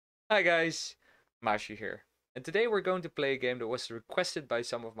Hi guys, Mashi here, and today we're going to play a game that was requested by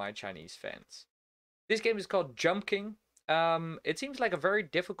some of my Chinese fans. This game is called Jump King. It seems like a very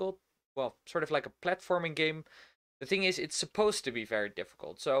difficult, well, sort of like a platforming game. The thing is, it's supposed to be very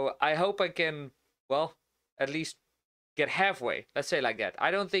difficult, so I hope I can, well, at least get halfway. Let's say like that. I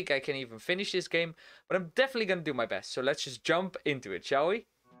don't think I can even finish this game, but I'm definitely gonna do my best. So let's just jump into it, shall we?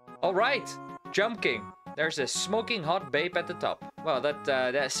 All right, Jump King. There's a smoking hot babe at the top. Well,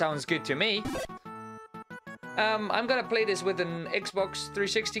 that sounds good to me. I'm gonna play this with an Xbox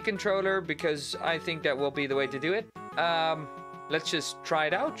 360 controller because I think that will be the way to do it. Let's just try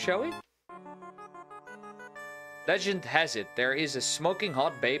it out, shall we? Legend has it, there is a smoking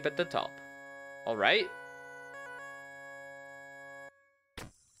hot babe at the top. All right.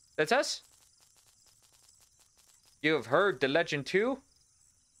 That's us. You have heard the legend too?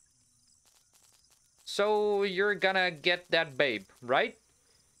 So you're gonna get that babe, right?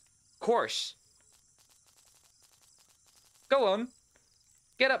 Course. Go on.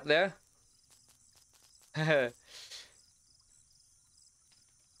 Get up there.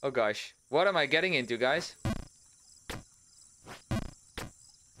 Oh gosh. What am I getting into, guys?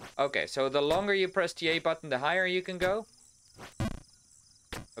 Okay, so the longer you press the A button, the higher you can go.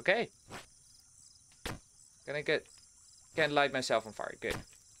 Okay. Can't light myself on fire. Good.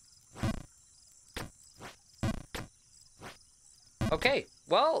 Okay,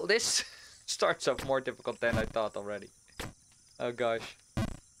 well, this starts off more difficult than I thought already. Oh gosh.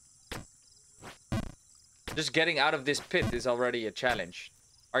 Just getting out of this pit is already a challenge.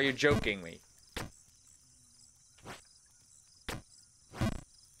 Are you joking me?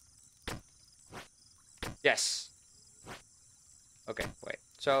 Yes. Okay, wait.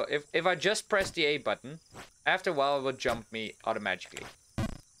 So if I just press the A button, after a while it will jump me automatically.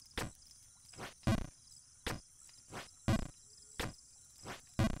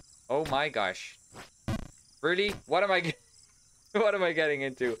 Oh my gosh. Really? What am I what am I getting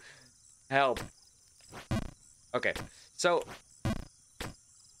into? Help. Okay. So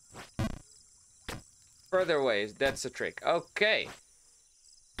further away, that's the trick. Okay.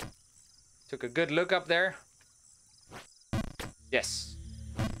 Took a good look up there. Yes.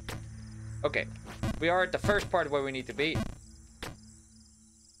 Okay. We are at the first part where we need to be.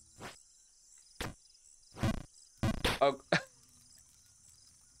 Oh.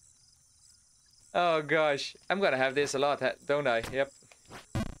 Oh gosh. I'm gonna have this a lot, don't I? Yep.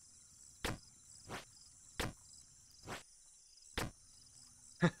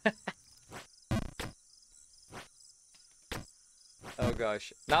 Oh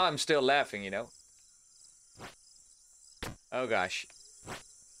gosh. Now I'm still laughing, you know. Oh gosh.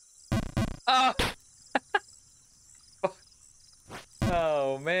 Oh!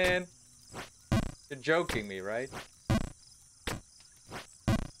 Oh man. You're joking me, right?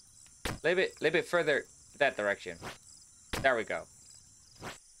 Little bit further that direction. There we go.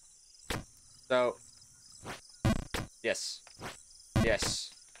 So, yes.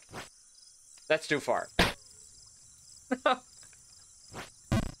 Yes. That's too far.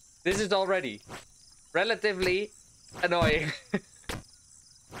 This is already relatively annoying.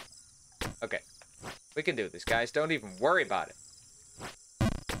 Okay. We can do this, guys. Don't even worry about it.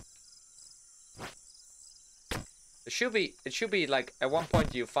 It should be like at one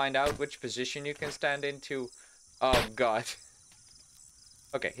point you find out which position you can stand into. Oh god.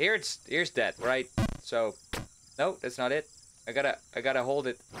 Okay, here's that, right? So no, that's not it. I gotta hold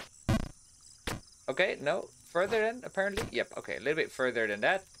it. Okay, no, further than apparently. Yep, okay, a little bit further than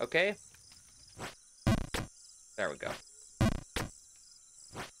that. Okay. There we go.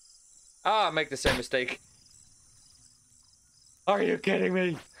 Ah, I make the same mistake. Are you kidding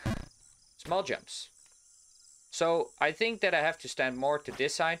me? Small jumps. So I think that I have to stand more to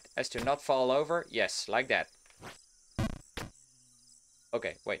this side as to not fall over. Yes, like that.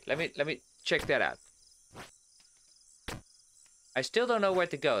 Okay, wait, let me check that out. I still don't know where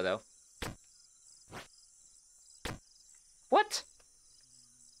to go though. What?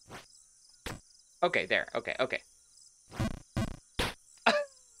 Okay, there. Okay, okay.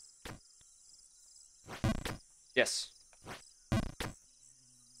 Yes.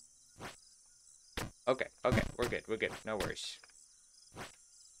 Okay, okay, we're good, we're good. No worries.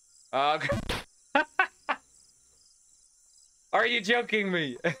 Are you joking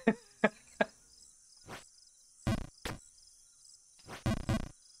me?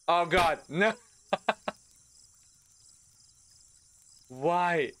 Oh god, no.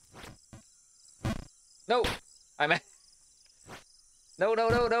 Why? No, I'm no, no,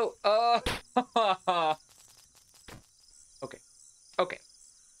 no, no. Oh. Okay, okay.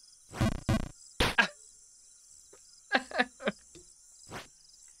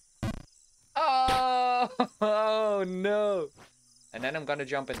 Oh no. And then I'm gonna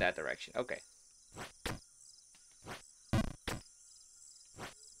jump in that direction. Okay.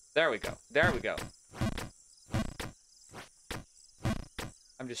 There we go. There we go.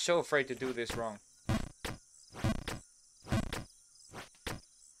 I'm just so afraid to do this wrong.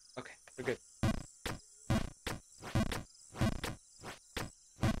 Okay, we're good.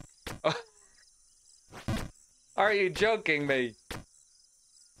 Oh. Are you joking me?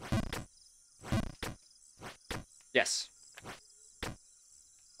 Yes.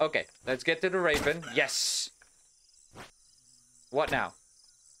 Okay, let's get to the Raven. Yes. What now?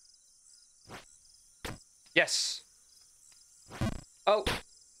 Yes. Oh.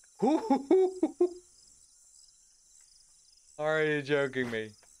 Are you joking me?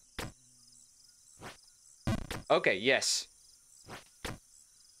 Okay, yes.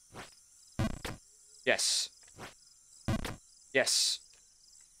 Yes. Yes.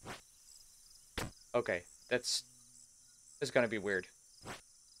 Okay, that's gonna be weird.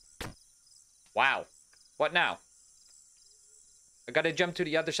 Wow. What now? I gotta jump to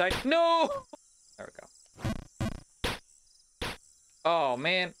the other side. No! There we go. Oh,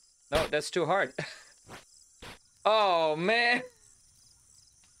 man. No, that's too hard. Oh, man.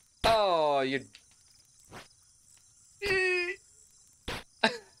 Oh, you...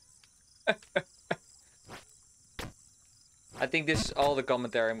 I think this is all the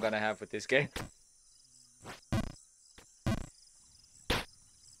commentary I'm gonna have with this game.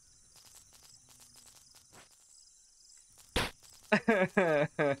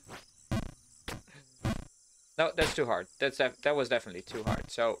 No, that's too hard. That was definitely too hard.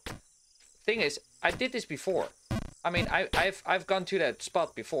 So, thing is, I did this before. I mean, I've gone to that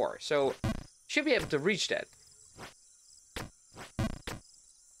spot before, so should be able to reach that.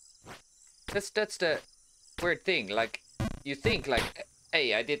 That's the weird thing. Like, you think like,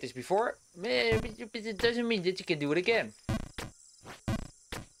 hey, I did this before, but it doesn't mean that you can do it again.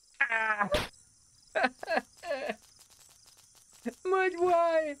 Ah. But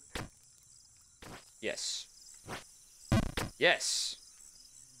why? Yes. Yes.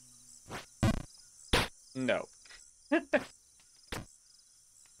 No.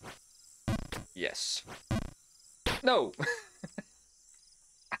 Yes. No.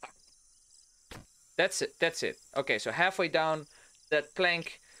 That's it. That's it. Okay, so halfway down that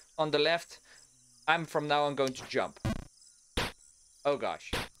plank on the left, I'm from now on going to jump. Oh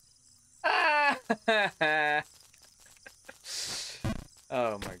gosh. Ah!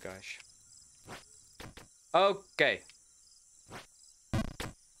 Oh my gosh. Okay.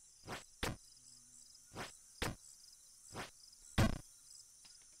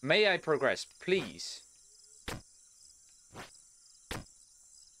 May I progress, please?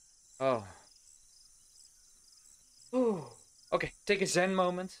 Oh. Ooh. Okay, take a Zen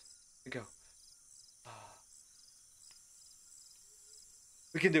moment. We go.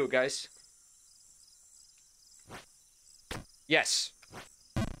 We can do it, guys. Yes.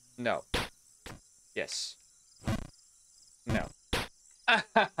 No. Yes. No.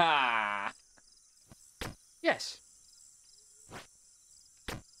 Yes.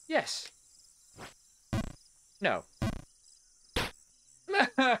 Yes. No.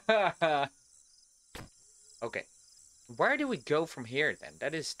 Okay. Where do we go from here then?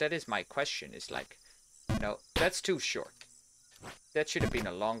 That is my question. Is like, no, that's too short. That should have been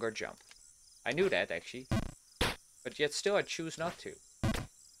a longer jump. I knew that actually. But yet still I choose not to.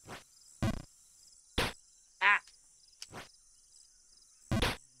 Ah!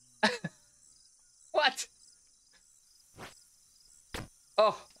 What?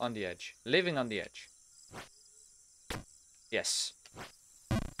 Oh, on the edge. Living on the edge. Yes.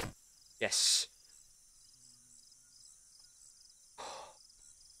 Yes.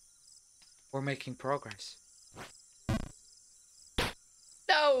 We're making progress.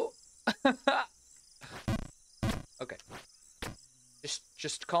 No! Okay.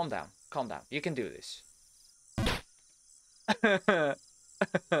 Just calm down. Calm down. You can do this.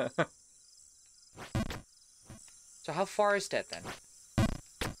 So how far is that then?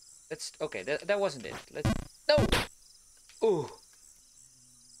 That's okay. That wasn't it. Let's no. Ooh.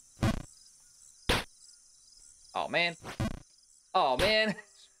 Oh man. Oh man.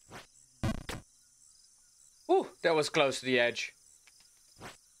 Ooh, that was close to the edge.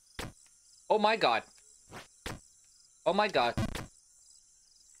 Oh my god. Oh my god.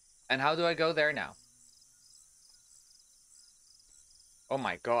 And how do I go there now? Oh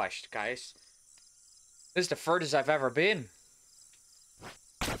my gosh, guys. This is the furthest I've ever been.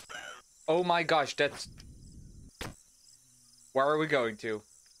 Oh my gosh, that's... Where are we going to?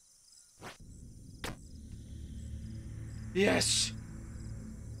 Yes!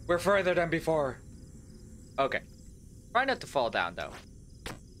 We're further than before. Okay. Try not to fall down, though.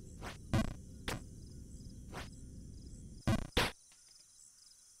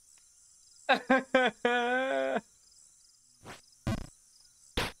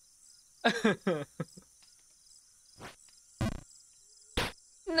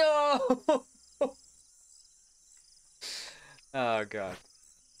 No! Oh, God.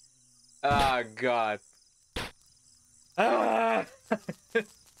 Oh, God. Ah!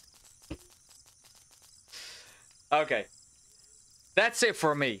 Okay. That's it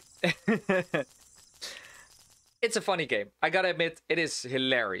for me. It's a funny game. I gotta admit, it is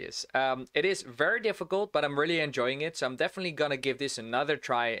hilarious. It is very difficult, but I'm really enjoying it. So I'm definitely gonna give this another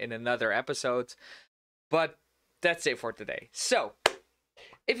try in another episode. But that's it for today. So,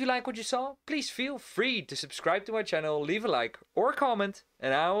 if you like what you saw, please feel free to subscribe to my channel, leave a like or comment,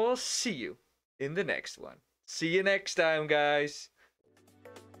 and I will see you in the next one. See you next time, guys.